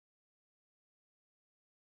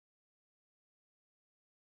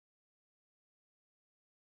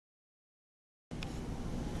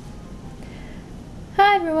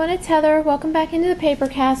Hi everyone, it's Heather. Welcome back into the Paper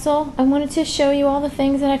Castle. I wanted to show you all the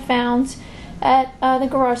things that I found at the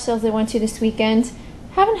garage sales I went to this weekend.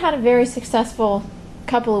 Haven't had a very successful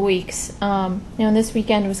couple of weeks. This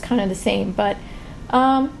weekend was kind of the same, but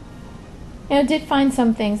did find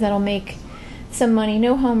some things that'll make some money.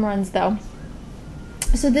 No home runs though.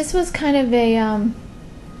 So this was kind of a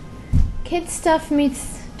kid stuff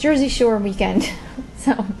meets Jersey Shore weekend.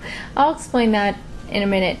 So I'll explain that in a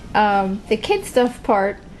minute. The kid stuff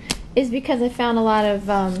part is because I found a lot of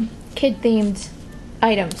kid themed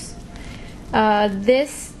items.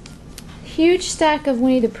 This huge stack of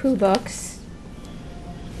Winnie the Pooh books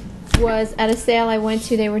was at a sale I went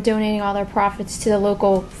to. They were donating all their profits to the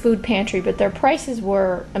local food pantry, but their prices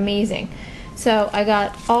were amazing. So I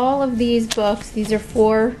got all of these books. These are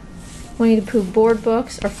 4 Winnie the Pooh board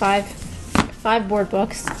books, or five board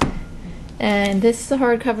books. And this is a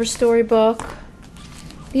hardcover storybook.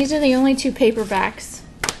 These are the only 2 paperbacks.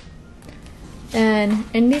 And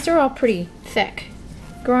these are all pretty thick.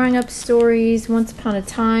 Growing Up Stories, Once Upon a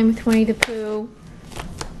Time with Winnie the Pooh,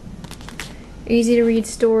 Easy to Read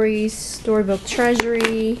Stories, Storybook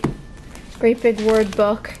Treasury, Great Big Word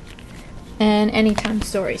Book, and Anytime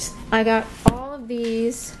Stories. I got all of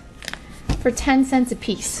these for 10 cents a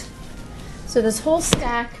piece. So this whole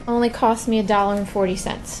stack only cost me $1.40.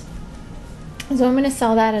 So I'm going to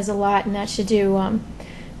sell that as a lot, and that should do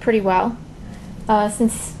pretty well. Especially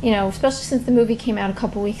since the movie came out a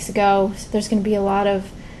couple weeks ago, so there's going to be a lot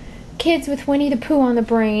of kids with Winnie the Pooh on the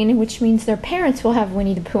brain, which means their parents will have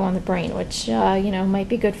Winnie the Pooh on the brain, which might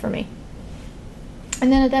be good for me.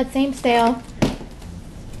 And then at that same sale,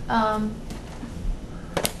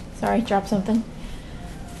 sorry, dropped something.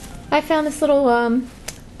 I found this little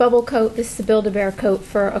bubble coat. This is a Build-A-Bear coat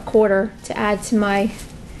for $1 to add to my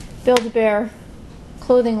Build-A-Bear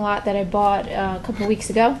clothing lot that I bought a couple weeks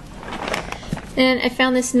ago. And I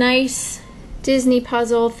found this nice Disney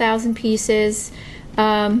puzzle, 1,000 pieces.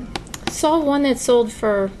 Saw one that sold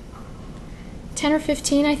for 10 or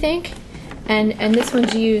 15, I think. And this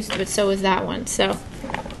one's used, but so is that one. So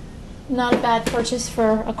not a bad purchase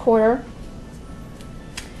for $1.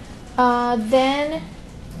 Then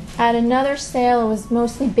at another sale, it was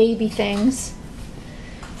mostly baby things.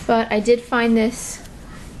 But I did find this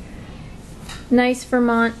nice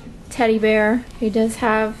Vermont teddy bear. He does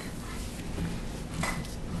have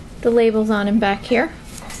the labels on him back here.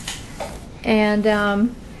 And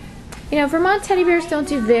Vermont teddy bears don't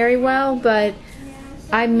do very well, but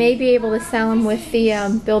I may be able to sell them with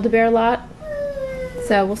the Build-A-Bear lot.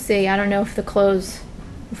 So we'll see. I don't know if the clothes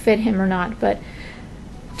will fit him or not, but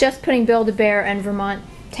just putting Build-A-Bear and Vermont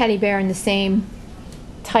teddy bear in the same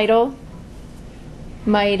title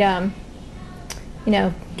might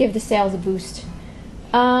give the sales a boost.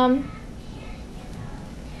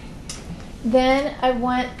 Then I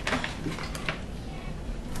went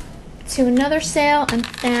to another sale and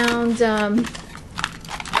found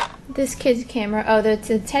this kid's camera. Oh, the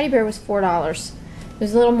teddy bear was $4. It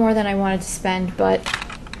was a little more than I wanted to spend, but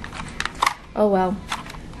oh well.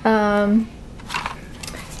 And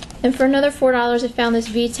for another $4, I found this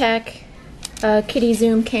VTech Kitty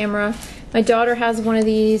Zoom camera. My daughter has one of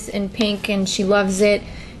these in pink and she loves it.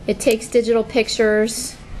 It takes digital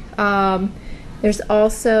pictures. There's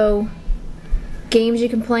also games you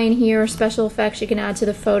can play in here, special effects you can add to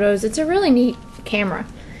the photos. It's a really neat camera.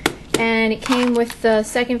 And it came with the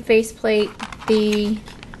second faceplate, the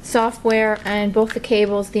software, and both the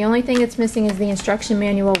cables. The only thing that's missing is the instruction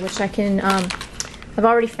manual, which I can, I've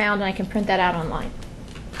already found, and I can print that out online.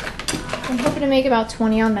 I'm hoping to make about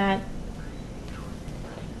 20 on that.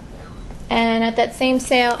 And at that same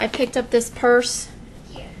sale, I picked up this purse.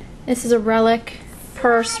 This is a relic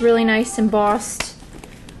purse, really nice embossed.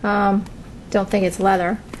 Don't think it's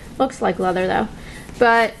leather. Looks like leather though.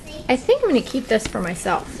 But I think I'm going to keep this for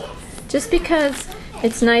myself. Just because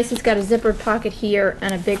it's nice. It's got a zippered pocket here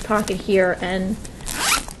and a big pocket here and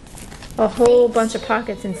a whole bunch of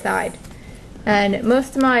pockets inside. And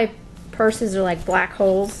most of my purses are like black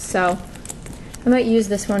holes, so I might use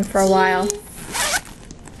this one for a while.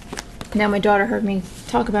 Now my daughter heard me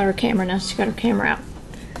talk about her camera. Now she's got her camera out.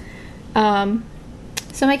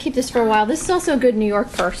 So I might keep this for a while. This is also a good New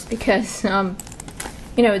York purse because,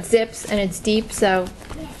 it zips and it's deep, so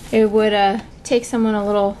it would take someone a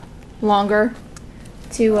little longer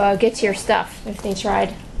to get to your stuff if they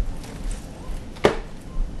tried.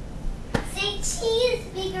 Say cheese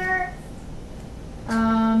bigger.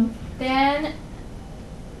 Then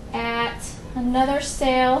at another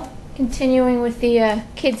sale, continuing with the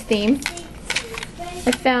kids theme,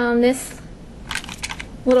 I found this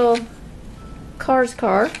little Cars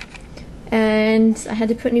car, And I had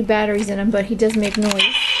to put new batteries in him, but he does make noise.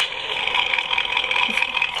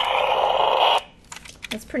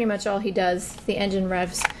 That's pretty much all he does, the engine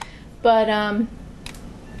revs. But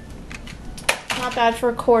not bad for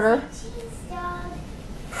a quarter.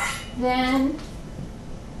 Then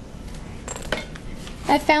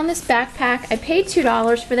I found this backpack. I paid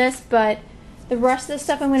 $2 for this, but the rest of the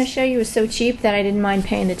stuff I'm going to show you is so cheap that I didn't mind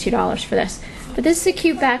paying the $2 for this. But this is a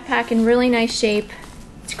cute backpack in really nice shape.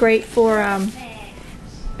 It's great for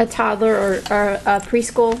a toddler or a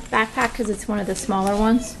preschool backpack because it's one of the smaller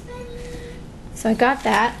ones. So I got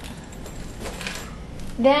that.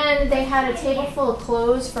 Then they had a table full of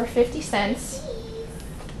clothes for 50 cents.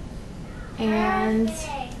 And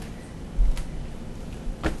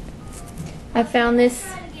I found this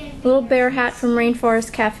little bear hat from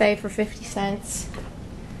Rainforest Cafe for 50 cents.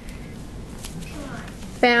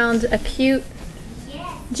 Found a cute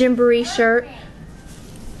Gymboree shirt.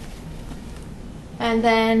 And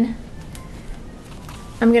then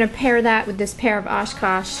I'm going to pair that with this pair of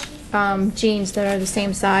Oshkosh jeans that are the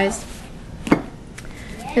same size.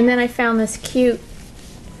 And then I found this cute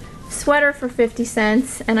sweater for 50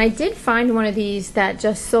 cents. And I did find one of these that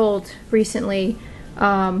just sold recently,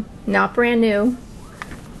 not brand new.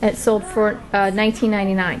 It sold for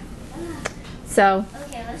 $19.99. So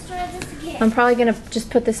Okay, let's try this again. I'm probably going to just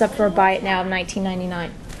put this up for a buy it now of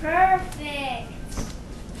 $19.99. Perfect.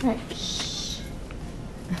 All right. Shh.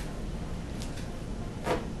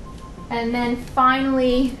 And then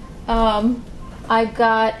finally, I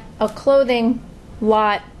got a clothing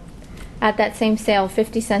lot at that same sale,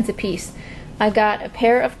 50 cents a piece. I got a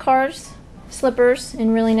pair of Cars slippers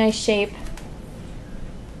in really nice shape.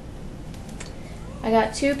 I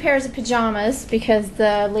got 2 pairs of pajamas because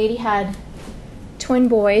the lady had twin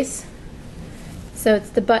boys. So it's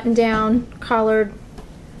the button-down collared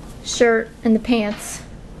shirt and the pants.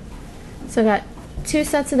 So I got 2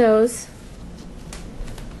 sets of those.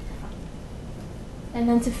 And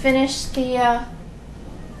then to finish the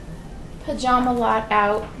pajama lot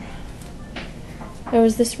out, there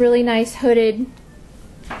was this really nice hooded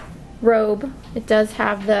robe. It does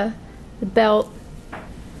have the belt,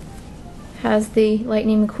 has the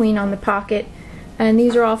Lightning McQueen on the pocket, and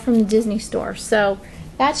these are all from the Disney store. So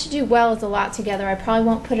that should do well as a lot together. I probably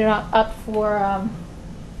won't put it up for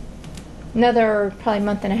another probably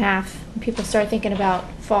month and a half when people start thinking about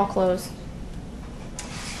fall clothes.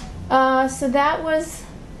 So that was,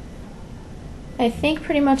 I think,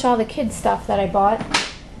 pretty much all the kids stuff that I bought.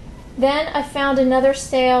 Then I found another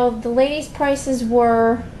sale. The ladies' prices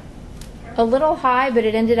were a little high, but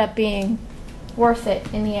it ended up being worth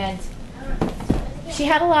it in the end. She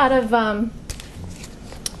had a lot of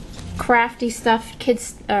crafty stuff,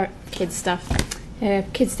 kids stuff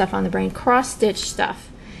on the brain, cross-stitch stuff.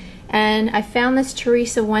 And I found this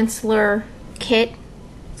Teresa Wentzler kit.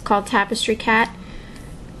 It's called Tapestry Cat.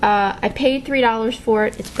 I paid $3 for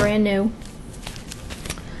it. It's brand new.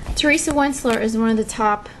 Teresa Wentzler is one of the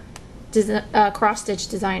top cross-stitch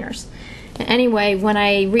designers. And anyway, when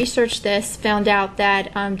I researched this, found out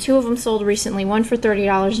that 2 of them sold recently, one for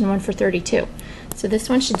 $30 and one for $32. So this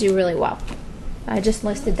one should do really well. I just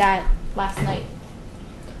listed that last night.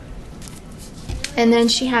 And then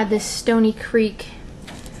she had this Stony Creek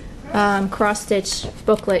cross-stitch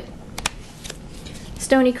booklet.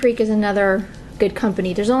 Stony Creek is another good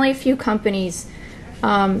company. There's only a few companies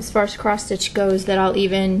as far as cross-stitch goes that I'll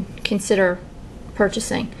even consider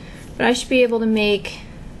purchasing. But I should be able to make,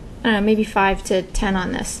 I don't know, maybe 5 to 10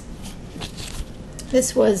 on this.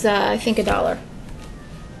 This was, I think, $1.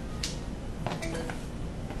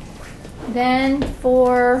 Then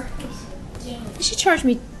for, she charged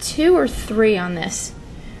me 2 or 3 on this.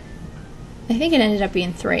 I think it ended up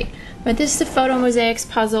being 3. But this is the Photo Mosaics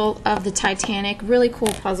puzzle of the Titanic. Really cool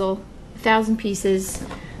puzzle. 1,000 pieces.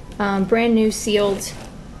 Brand new, sealed.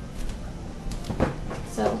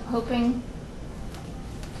 So hoping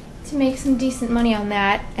to make some decent money on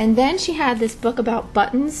that. And then she had this book about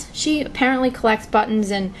buttons. She apparently collects buttons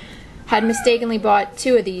and had mistakenly bought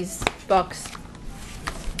 2 of these books.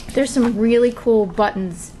 There's some really cool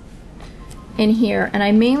buttons in here, and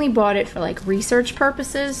I mainly bought it for like research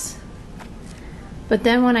purposes. But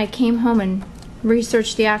then when I came home and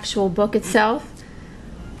researched the actual book itself,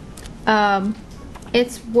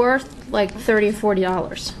 it's worth like $30 or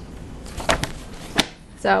 $40.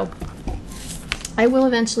 So I will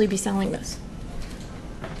eventually be selling this.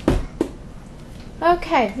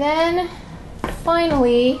 Okay, then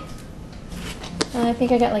finally, I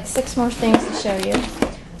think I got like 6 more things to show you.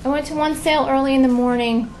 I went to one sale early in the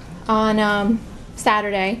morning on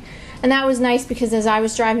Saturday, and that was nice because as I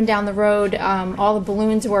was driving down the road, all the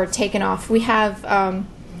balloons were taken off. We have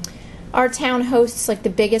our town hosts like the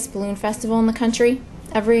biggest balloon festival in the country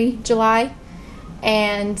every July.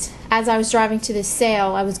 And as I was driving to this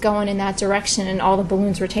sale, I was going in that direction and all the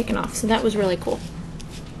balloons were taken off. So that was really cool.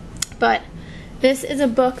 But this is a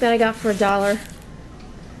book that I got for $1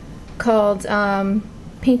 called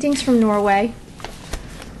Paintings from Norway.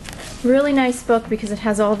 Really nice book because it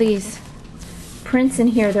has all these prints in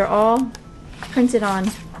here. They're all printed on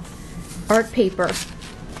art paper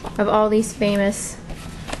of all these famous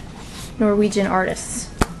Norwegian artists,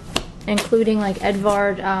 including like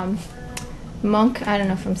Edvard Munch. I don't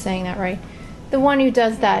know if I'm saying that right. The one who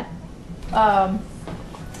does that,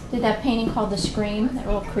 did that painting called The Scream, that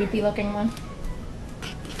real creepy looking one.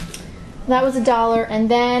 That was $1, and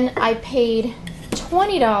then I paid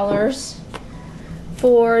 $20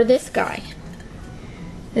 for this guy.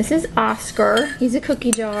 This is Oscar. He's a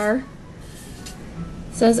cookie jar.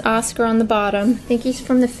 It says Oscar on the bottom. I think he's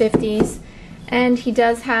from the 50s, and he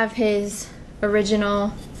does have his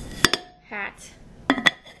original hat,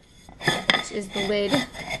 which is the lid.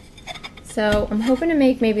 So I'm hoping to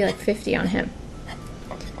make maybe like 50 on him.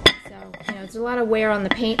 So, you know, there's a lot of wear on the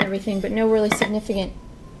paint and everything, but no really significant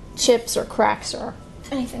chips or cracks or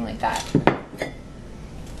anything like that.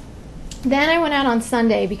 Then I went out on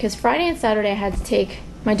Sunday because Friday and Saturday I had to take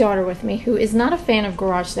my daughter with me, who is not a fan of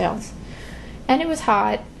garage sales. And it was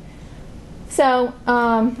hot. So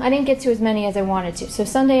I didn't get to as many as I wanted to. So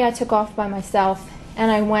Sunday I took off by myself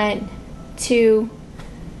and I went to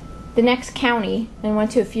the next county and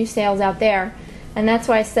went to a few sales out there. And that's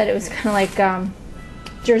why I said it was kind of like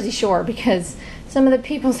Jersey Shore, because some of the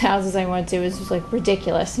people's houses I went to was just like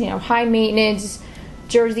ridiculous. You know, high maintenance,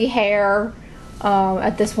 Jersey hair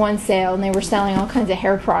at this one sale, and they were selling all kinds of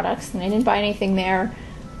hair products, and I didn't buy anything there.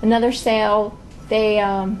 Another sale, they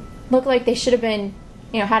looked like they should have been,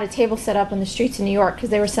 you know, had a table set up on the streets of New York, because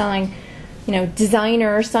they were selling, you know,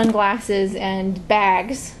 designer sunglasses and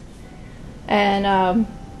bags. And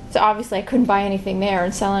so obviously I couldn't buy anything there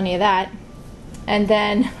and sell any of that. And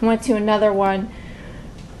then went to another one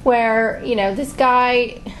where, you know, this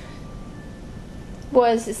guy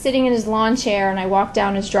was sitting in his lawn chair, and I walked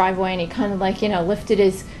down his driveway, and he kind of like, you know, lifted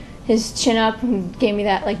his chin up and gave me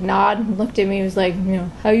that like nod and looked at me and was like, you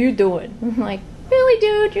know, how you doing? I'm like, really,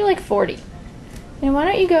 dude? You're like 40. And why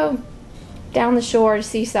don't you go down the shore to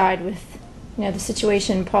Seaside with, you know, the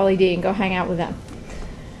Situation and Pauly D and go hang out with them?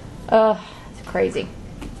 It's crazy.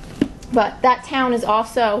 But that town is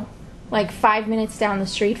also like 5 minutes down the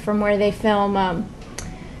street from where they film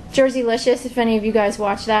Jerseylicious, if any of you guys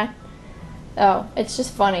watch that. Oh, it's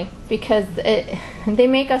just funny because they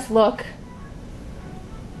make us look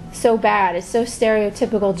so bad. It's so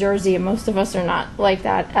stereotypical Jersey, and most of us are not like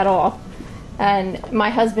that at all. And my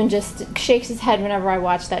husband just shakes his head whenever I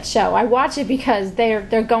watch that show. I watch it because they're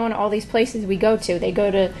going to all these places we go to. They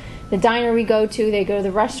go to the diner we go to. They go to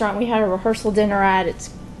the restaurant we had a rehearsal dinner at.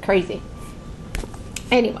 It's crazy.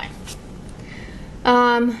 Anyway,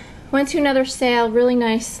 went to another sale. Really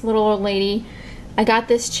nice little old lady. I got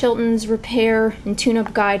this Chilton's Repair and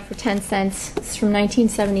Tune-Up Guide for 10 cents. It's from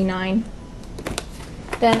 1979.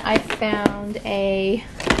 Then I found a,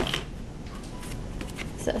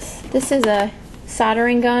 what's this? This is a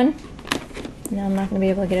soldering gun. Now I'm not going to be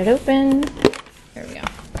able to get it open. There we go.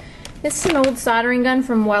 This is an old soldering gun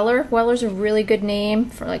from Weller. Weller's a really good name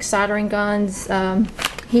for like soldering guns,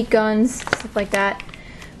 heat guns, stuff like that.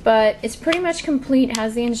 But it's pretty much complete,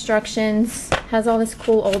 has the instructions, has all this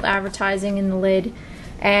cool old advertising in the lid,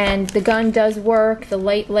 and the gun does work, the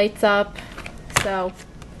light lights up. So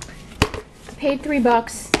I paid $3,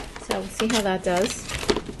 so we'll see how that does.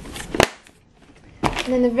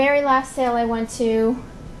 And then the very last sale I went to,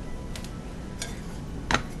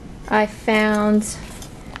 I found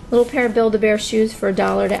a little pair of Build-A-Bear shoes for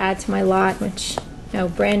 $1 to add to my lot, which, you know,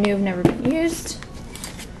 brand new, have never been used.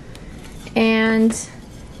 And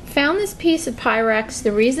found this piece of Pyrex.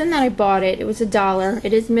 The reason that I bought it, it was $1.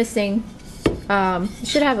 It is missing. It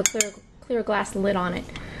should have a clear glass lid on it.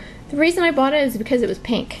 The reason I bought it is because it was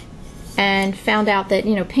pink, and found out that,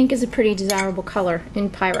 you know, pink is a pretty desirable color in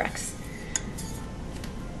Pyrex.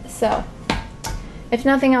 So, if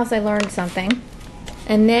nothing else, I learned something.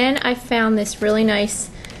 And then I found this really nice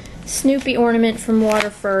Snoopy ornament from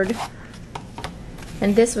Waterford,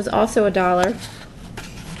 and this was also $1.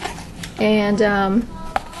 And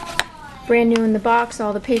brand new in the box,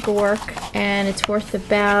 all the paperwork, and it's worth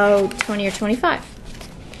about 20 or 25.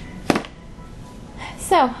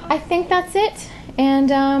 So I think that's it,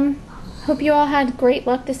 and hope you all had great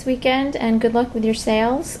luck this weekend, and good luck with your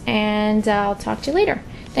sales, and I'll talk to you later.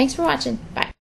 Thanks for watching. Bye.